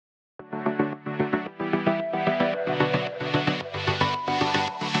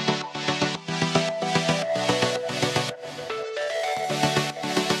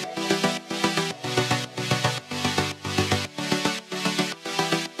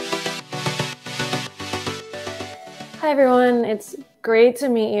Hi, everyone. It's great to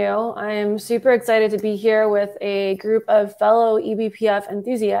meet you. I'm super excited to be here with a group of fellow eBPF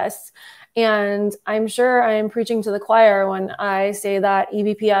enthusiasts. And I'm sure I am preaching to the choir when I say that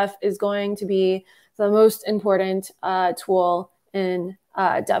eBPF is going to be the most important tool in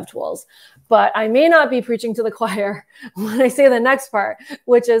DevTools. But I may not be preaching to the choir when I say the next part,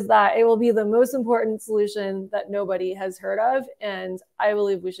 which is that it will be the most important solution that nobody has heard of. And I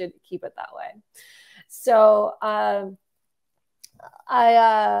believe we should keep it that way. So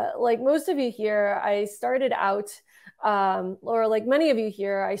like most of you here, I started out, or like many of you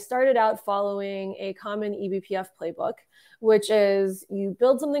here, I started out following a common eBPF playbook, which is you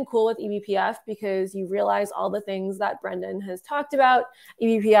build something cool with eBPF because you realize all the things that Brendan has talked about.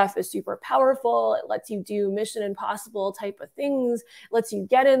 eBPF is super powerful. It lets you do mission impossible type of things, lets you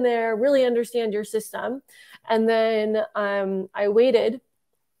get in there, really understand your system. And then I waited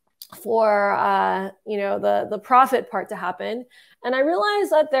for the profit part to happen, and I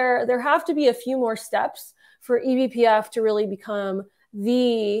realized that there have to be a few more steps for eBPF to really become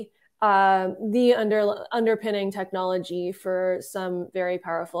the underpinning technology for some very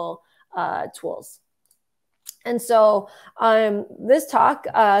powerful tools. And so this talk,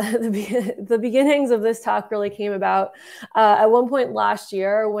 the beginnings of this talk really came about at one point last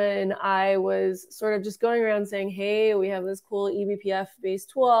year when I was sort of just going around saying, hey, we have this cool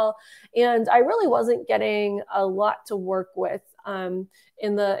eBPF-based tool. And I really wasn't getting a lot to work with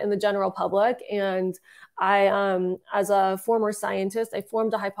in the general public. And I, as a former scientist, I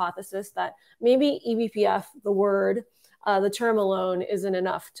formed a hypothesis that maybe eBPF, the word, the term alone isn't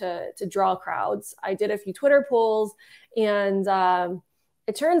enough to draw crowds. I did a few Twitter polls, and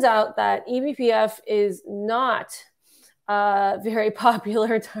it turns out that eBPF is not a very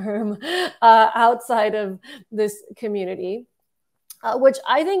popular term outside of this community. Which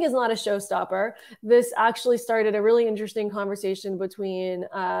I think is not a showstopper. This actually started a really interesting conversation between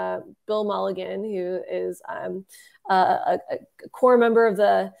Bill Mulligan, who is a core member of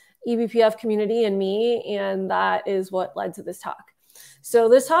the eBPF community, and me, and that is what led to this talk. So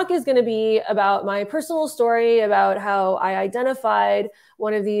this talk is going to be about my personal story about how I identified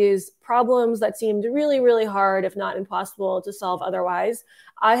one of these problems that seemed really, really hard, if not impossible, to solve otherwise.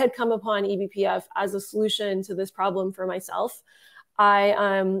 I had come upon eBPF as a solution to this problem for myself. I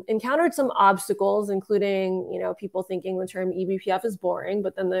encountered some obstacles, including, people thinking the term eBPF is boring,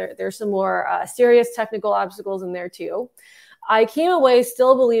 but then there's some more serious technical obstacles in there too. I came away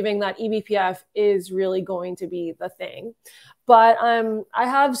still believing that eBPF is really going to be the thing. But I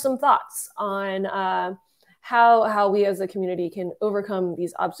have some thoughts on how we as a community can overcome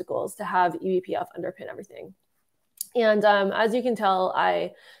these obstacles to have eBPF underpin everything. And as you can tell,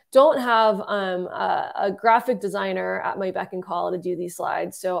 I don't have a graphic designer at my beck and call to do these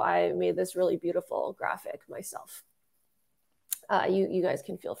slides. So I made this really beautiful graphic myself. You guys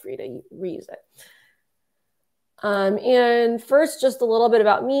can feel free to reuse it. And first, just a little bit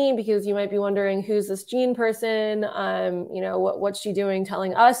about me, because you might be wondering, who's this Jean person? What's she doing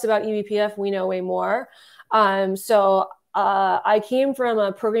telling us about eBPF? We know way more. So I came from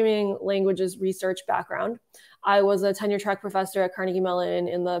a programming languages research background. I was a tenure track professor at Carnegie Mellon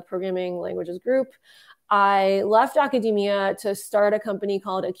in the programming languages group. I left academia to start a company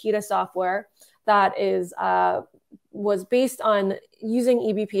called Akita Software that was based on using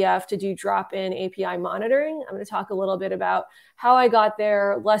eBPF to do drop-in API monitoring. I'm going to talk a little bit about how I got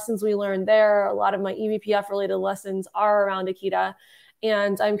there, lessons we learned there. A lot of my eBPF-related lessons are around Akita.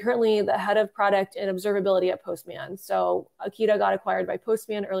 And I'm currently the head of product and observability at Postman. So Akita got acquired by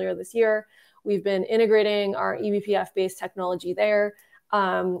Postman earlier this year. We've been integrating our eBPF-based technology there.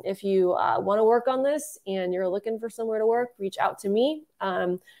 If you want to work on this and you're looking for somewhere to work, reach out to me.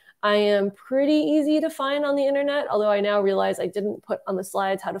 I am pretty easy to find on the internet, although I now realize I didn't put on the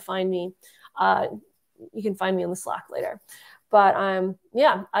slides how to find me. You can find me on the Slack later. But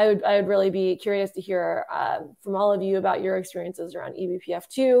yeah, I would really be curious to hear from all of you about your experiences around eBPF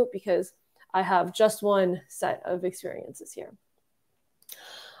too, because I have just one set of experiences here.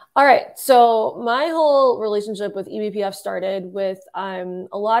 All right, so my whole relationship with eBPF started with a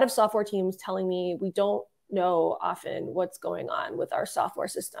lot of software teams telling me we don't know often what's going on with our software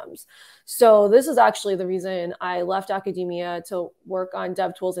systems. So this is actually the reason I left academia to work on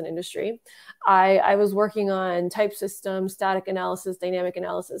DevTools in industry. I was working on type systems, static analysis, dynamic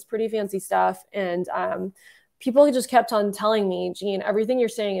analysis, pretty fancy stuff. And people just kept on telling me, Jean, everything you're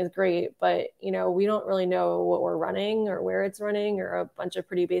saying is great, but we don't really know what we're running or where it's running or a bunch of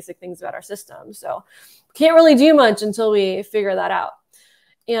pretty basic things about our system. So can't really do much until we figure that out.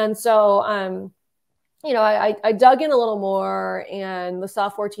 And so I dug in a little more, and the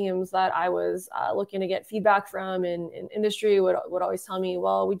software teams that I was looking to get feedback from in industry would always tell me,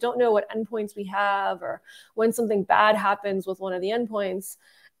 well, we don't know what endpoints we have or when something bad happens with one of the endpoints.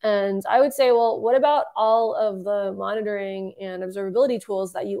 And I would say, well, what about all of the monitoring and observability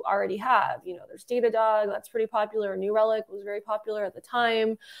tools that you already have? There's Datadog, that's pretty popular. New Relic was very popular at the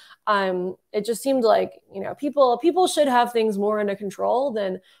time. It just seemed like, people should have things more under control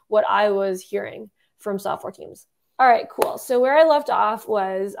than what I was hearing from software teams. All right, cool. So where I left off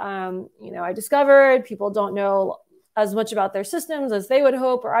was, I discovered people don't know as much about their systems as they would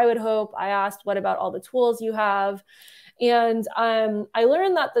hope or I would hope. I asked, what about all the tools you have? And I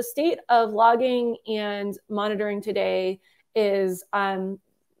learned that the state of logging and monitoring today is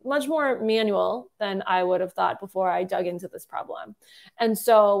much more manual than I would have thought before I dug into this problem. And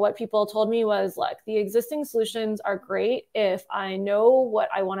so what people told me was, like, the existing solutions are great if I know what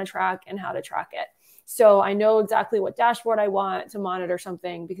I want to track and how to track it. So I know exactly what dashboard I want to monitor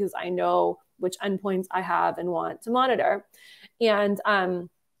something because I know which endpoints I have and want to monitor. And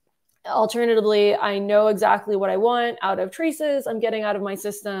alternatively, I know exactly what I want out of traces I'm getting out of my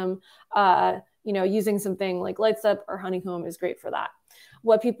system. Using something like Lightstep or Honeycomb is great for that.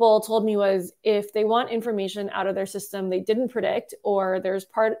 What people told me was, if they want information out of their system they didn't predict, or there's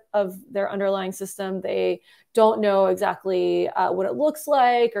part of their underlying system they don't know exactly what it looks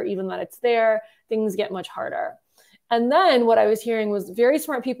like or even that it's there, things get much harder. And then what I was hearing was very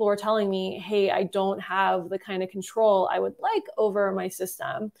smart people were telling me, hey, I don't have the kind of control I would like over my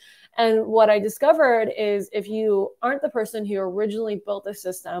system. And what I discovered is, if you aren't the person who originally built the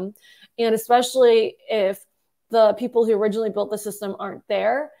system, and especially if the people who originally built the system aren't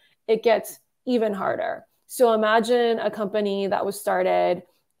there, it gets even harder. So imagine a company that was started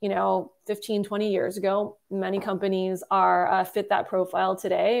 15, 20 years ago. Many companies are fit that profile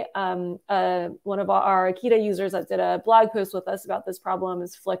today. One of our Akita users that did a blog post with us about this problem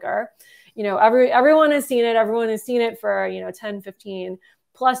is Flickr. Everyone has seen it. Everyone has seen it for 10, 15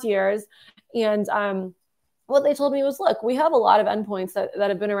 plus years. And what they told me was, look, we have a lot of endpoints that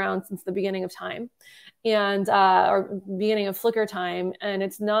have been around since the beginning of time, and or beginning of Flickr time, and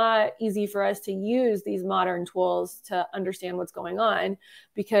it's not easy for us to use these modern tools to understand what's going on,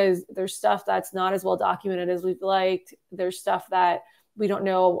 because there's stuff that's not as well documented as we'd like. There's stuff that we don't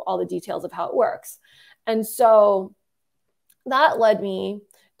know all the details of how it works. And so that led me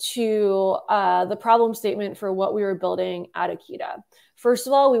to the problem statement for what we were building at Akita. First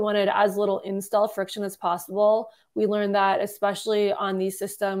of all, we wanted as little install friction as possible. We learned that, especially on these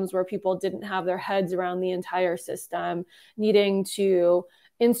systems where people didn't have their heads around the entire system, needing to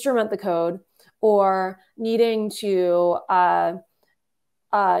instrument the code or needing even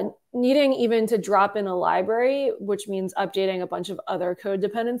to drop in a library, which means updating a bunch of other code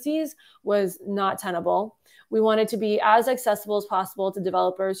dependencies, was not tenable. We wanted to be as accessible as possible to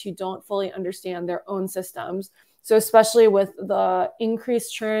developers who don't fully understand their own systems. So especially with the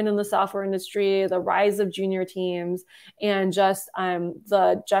increased churn in the software industry, the rise of junior teams, and just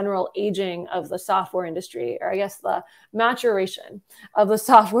the general aging of the software industry, or I guess the maturation of the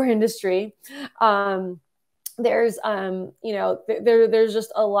software industry, there's there's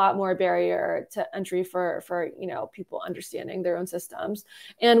just a lot more barrier to entry for people understanding their own systems.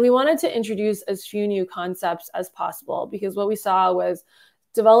 And we wanted to introduce as few new concepts as possible, because what we saw was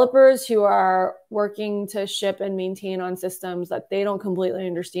developers who are working to ship and maintain on systems that they don't completely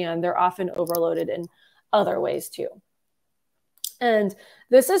understand, they're often overloaded in other ways too. And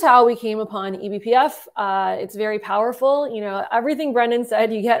this is how we came upon eBPF. It's very powerful. Everything Brendan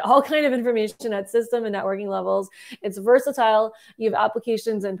said, you get all kind of information at system and networking levels. It's versatile. You have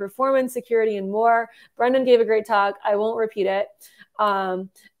applications and performance, security, and more. Brendan gave a great talk. I won't repeat it.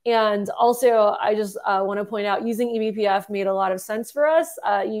 And also, I just want to point out, using eBPF made a lot of sense for us.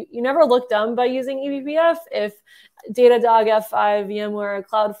 You never look dumb by using eBPF. If Datadog, F5, VMware,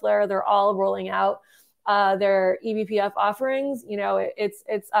 Cloudflare, they're all rolling out their eBPF offerings.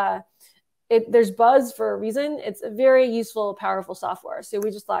 There's buzz for a reason. It's a very useful, powerful software. So we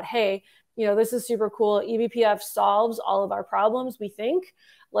just thought, hey, this is super cool. eBPF solves all of our problems, we think.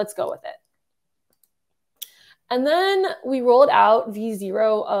 Let's go with it. And then we rolled out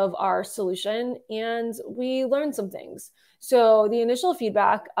V0 of our solution, and we learned some things. So the initial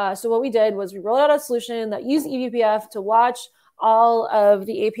feedback, so what we did was we rolled out a solution that used eBPF to watch all of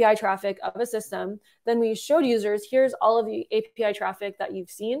the API traffic of a system. Then we showed users, here's all of the API traffic that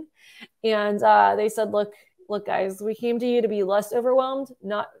you've seen. And they said, look, guys, we came to you to be less overwhelmed,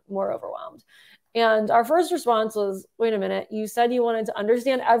 not more overwhelmed. And our first response was, wait a minute, you said you wanted to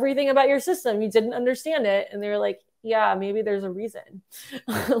understand everything about your system. You didn't understand it. And they were like, yeah, maybe there's a reason.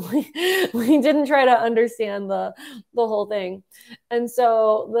 we didn't try to understand the whole thing. And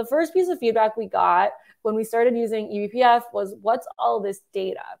so the first piece of feedback we got when we started using eBPF was, what's all this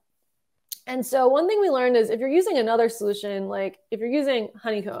data? And so one thing we learned is if you're using another solution, like if you're using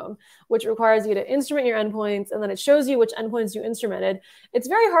Honeycomb, which requires you to instrument your endpoints and then it shows you which endpoints you instrumented, it's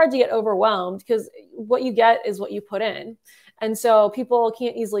very hard to get overwhelmed because what you get is what you put in. And so people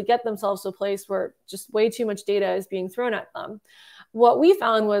can't easily get themselves to a place where just way too much data is being thrown at them. What we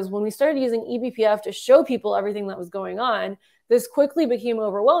found was when we started using eBPF to show people everything that was going on, this quickly became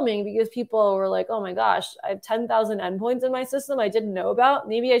overwhelming because people were like, oh my gosh, I have 10,000 endpoints in my system I didn't know about.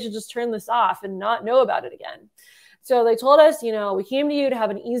 Maybe I should just turn this off and not know about it again. So they told us, you know, we came to you to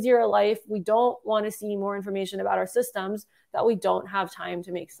have an easier life. We don't want to see more information about our systems that we don't have time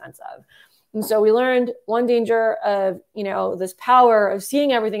to make sense of. And so we learned one danger of, you know, this power of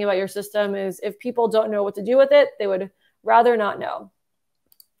seeing everything about your system is if people don't know what to do with it, they would rather not know.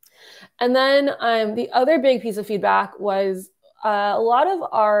 And then the other big piece of feedback was a lot of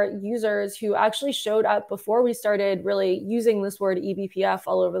our users who actually showed up before we started really using this word eBPF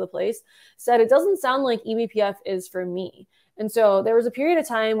all over the place said, it doesn't sound like eBPF is for me. And so there was a period of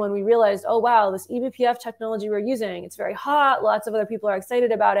time when we realized, oh, wow, this eBPF technology we're using, it's very hot. Lots of other people are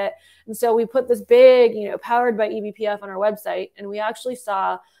excited about it. And so we put this big, you know, powered by eBPF on our website, and we actually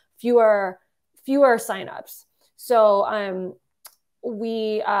saw fewer signups. So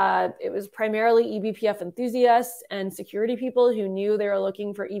it was primarily eBPF enthusiasts and security people who knew they were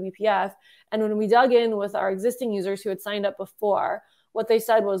looking for eBPF. And when we dug in with our existing users who had signed up before, what they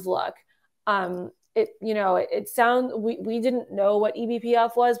said was, look, we didn't know what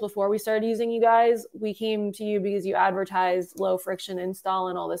eBPF was before we started using you guys. We came to you because you advertised low friction install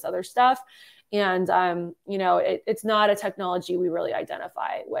and all this other stuff. And, it's not a technology we really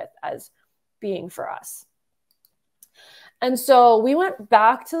identify with as being for us. And so we went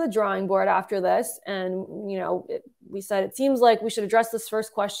back to the drawing board after this, and we said it seems like we should address this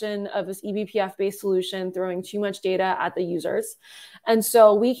first question of this eBPF-based solution throwing too much data at the users. And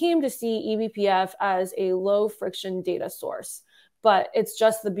so we came to see eBPF as a low-friction data source, but it's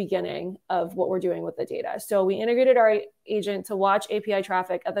just the beginning of what we're doing with the data. So we integrated our agent to watch API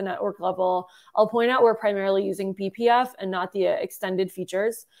traffic at the network level. I'll point out we're primarily using BPF and not the extended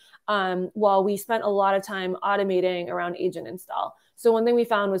features. While we spent a lot of time automating around agent install. So one thing we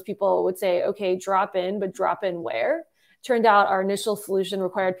found was people would say, okay, drop in, but drop in where? Turned out our initial solution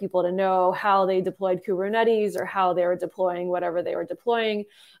required people to know how they deployed Kubernetes or how they were deploying whatever they were deploying.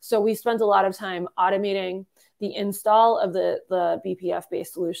 So we spent a lot of time automating the install of the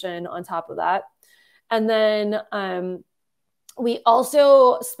BPF-based solution on top of that. And then we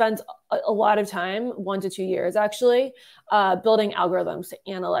also spent a lot of time, 1 to 2 years actually, building algorithms to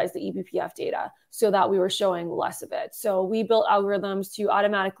analyze the eBPF data so that we were showing less of it. So we built algorithms to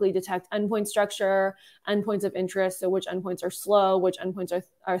automatically detect endpoint structure, endpoints of interest, so which endpoints are slow, which endpoints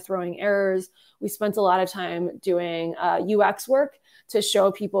are throwing errors. We spent a lot of time doing UX work to show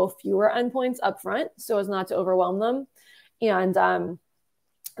people fewer endpoints up front so as not to overwhelm them. And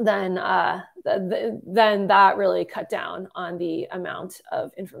then that really cut down on the amount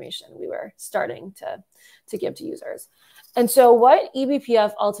of information we were starting to give to users. And so what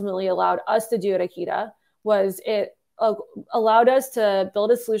eBPF ultimately allowed us to do at Akita was it allowed us to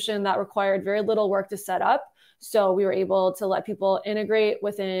build a solution that required very little work to set up. So we were able to let people integrate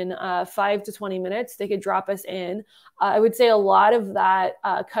within 5 to 20 minutes. They could drop us in. I would say a lot of that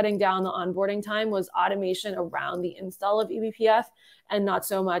cutting down the onboarding time was automation around the install of eBPF and not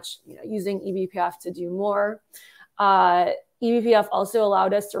so much using eBPF to do more. eBPF also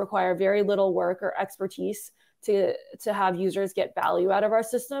allowed us to require very little work or expertise to have users get value out of our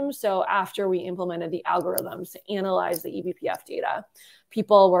system. So after we implemented the algorithms to analyze the eBPF data,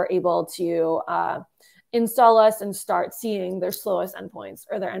 people were able to install us and start seeing their slowest endpoints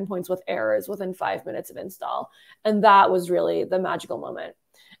or their endpoints with errors within 5 minutes of install. And that was really the magical moment.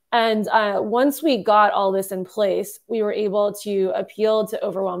 And once we got all this in place, we were able to appeal to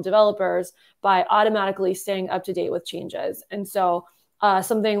overwhelmed developers by automatically staying up to date with changes. And so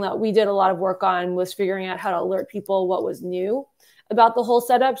something that we did a lot of work on was figuring out how to alert people what was new about the whole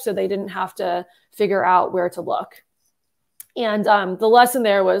setup so they didn't have to figure out where to look. And the lesson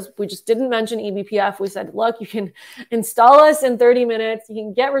there was we just didn't mention eBPF. We said, look, you can install us in 30 minutes. You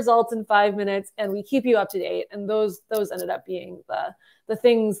can get results in 5 minutes, and we keep you up to date. And those ended up being the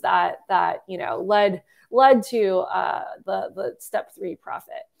things that led to the step 3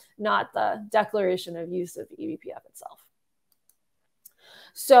 profit, not the declaration of use of eBPF itself.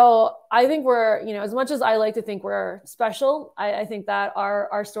 So I think we're, as much as I like to think we're special, I think that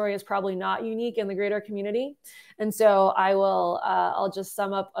our story is probably not unique in the greater community. And so I'll just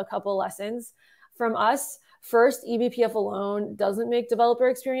sum up a couple lessons from us. First, eBPF alone doesn't make developer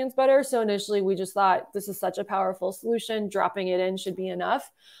experience better. So initially we just thought this is such a powerful solution, dropping it in should be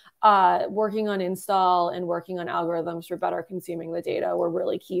enough. Working on install and working on algorithms for better consuming the data were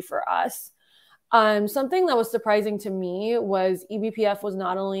really key for us. Something that was surprising to me was eBPF was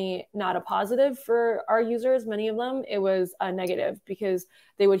not only not a positive for our users, many of them, it was a negative because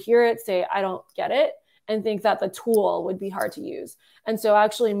they would hear it, say, I don't get it, and think that the tool would be hard to use. And so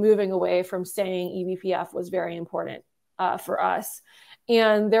actually moving away from saying eBPF was very important for us.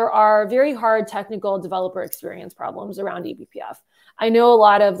 And there are very hard technical developer experience problems around eBPF. I know a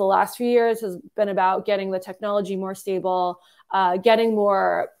lot of the last few years has been about getting the technology more stable, getting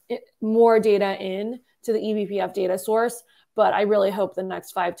more data in to the eBPF data source. But I really hope the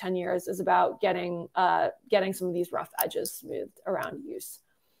next 5-10 years is about getting some of these rough edges smoothed around use.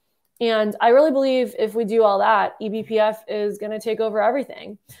 And I really believe if we do all that, eBPF is going to take over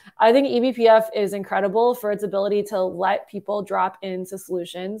everything. I think eBPF is incredible for its ability to let people drop into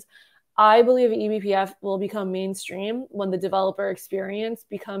solutions. I believe eBPF will become mainstream when the developer experience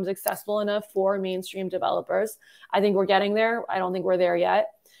becomes accessible enough for mainstream developers. I think we're getting there. I don't think we're there yet.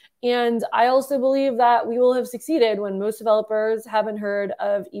 And I also believe that we will have succeeded when most developers haven't heard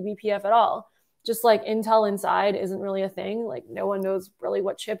of eBPF at all. Just like Intel inside isn't really a thing, like no one knows really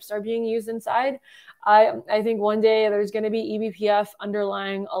what chips are being used inside. I think one day there's going to be eBPF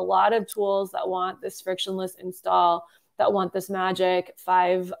underlying a lot of tools that want this frictionless install, that want this magic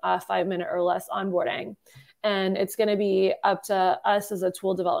 5-minute or less onboarding. And it's going to be up to us as a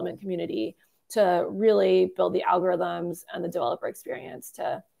tool development community to really build the algorithms and the developer experience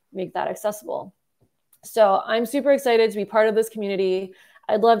to make that accessible. So I'm super excited to be part of this community.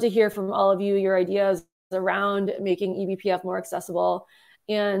 I'd love to hear from all of you, your ideas around making eBPF more accessible.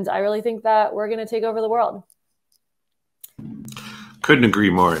 And I really think that we're going to take over the world. Couldn't agree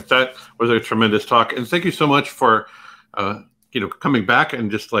more. That was a tremendous talk. And thank you so much for, coming back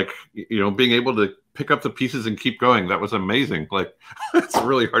and just being able to pick up the pieces and keep going. That was amazing. It's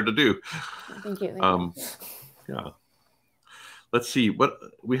really hard to do. Thank you. Yeah. Let's see,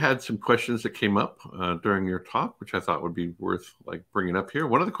 we had some questions that came up during your talk, which I thought would be worth bringing up here.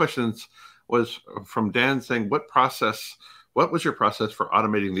 One of the questions was from Dan saying, what was your process for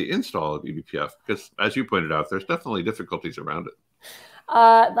automating the install of eBPF? Because as you pointed out, there's definitely difficulties around it.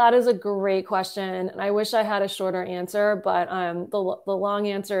 That is a great question. And I wish I had a shorter answer, but the long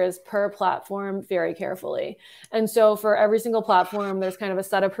answer is per platform very carefully. And so for every single platform, there's kind of a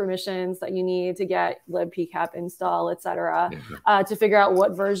set of permissions that you need to get libpcap install, et cetera, to figure out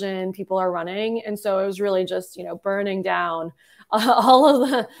what version people are running. And so it was really just, burning down all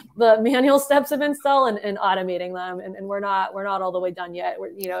of the manual steps of install and automating them. And we're not all the way done yet.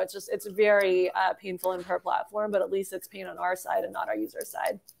 It's very painful in per platform, but at least it's pain on our side and not our user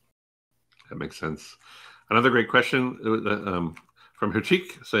side. That makes sense. Another great question from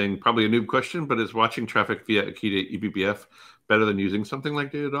Hachik saying, probably a noob question, but is watching traffic via Akita eBPF better than using something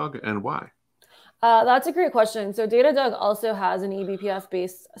like Datadog, and why? That's a great question. So Datadog also has an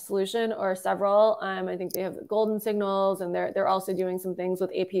eBPF-based solution, or several. I think they have golden signals, and they're also doing some things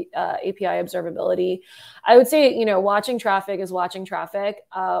with API observability. I would say, watching traffic is watching traffic.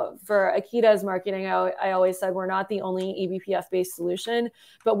 For Akita's marketing, I always said we're not the only eBPF-based solution,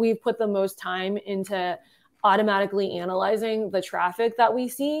 but we've put the most time into automatically analyzing the traffic that we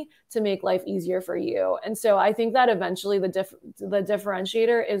see to make life easier for you. And so I think that eventually the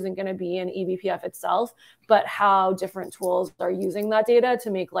differentiator isn't going to be in eBPF itself, but how different tools are using that data to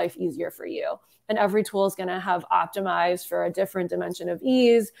make life easier for you. And every tool is going to have optimized for a different dimension of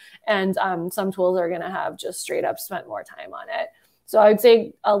ease. And some tools are going to have just straight up spent more time on it. So I would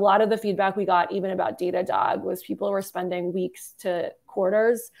say a lot of the feedback we got even about Datadog was people were spending weeks to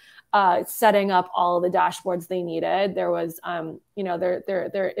quarters setting up all of the dashboards they needed. There was,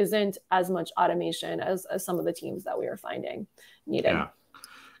 there isn't as much automation as some of the teams that we were finding needed.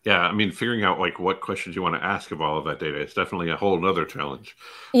 Yeah. I mean, figuring out what questions you want to ask of all of that data, it's definitely a whole nother challenge.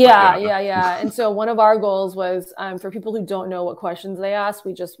 Yeah. And so one of our goals was for people who don't know what questions they ask,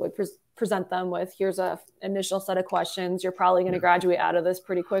 we just would present them with, here's a initial set of questions. You're probably going to graduate out of this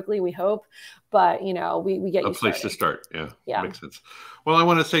pretty quickly, we hope. But, we get you a place started. To start. Yeah. Makes sense. Well, I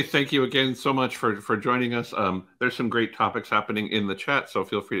want to say thank you again so much for joining us. There's some great topics happening in the chat, so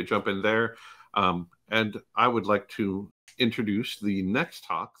feel free to jump in there. And I would like to introduce the next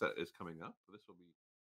talk that is coming up. This will be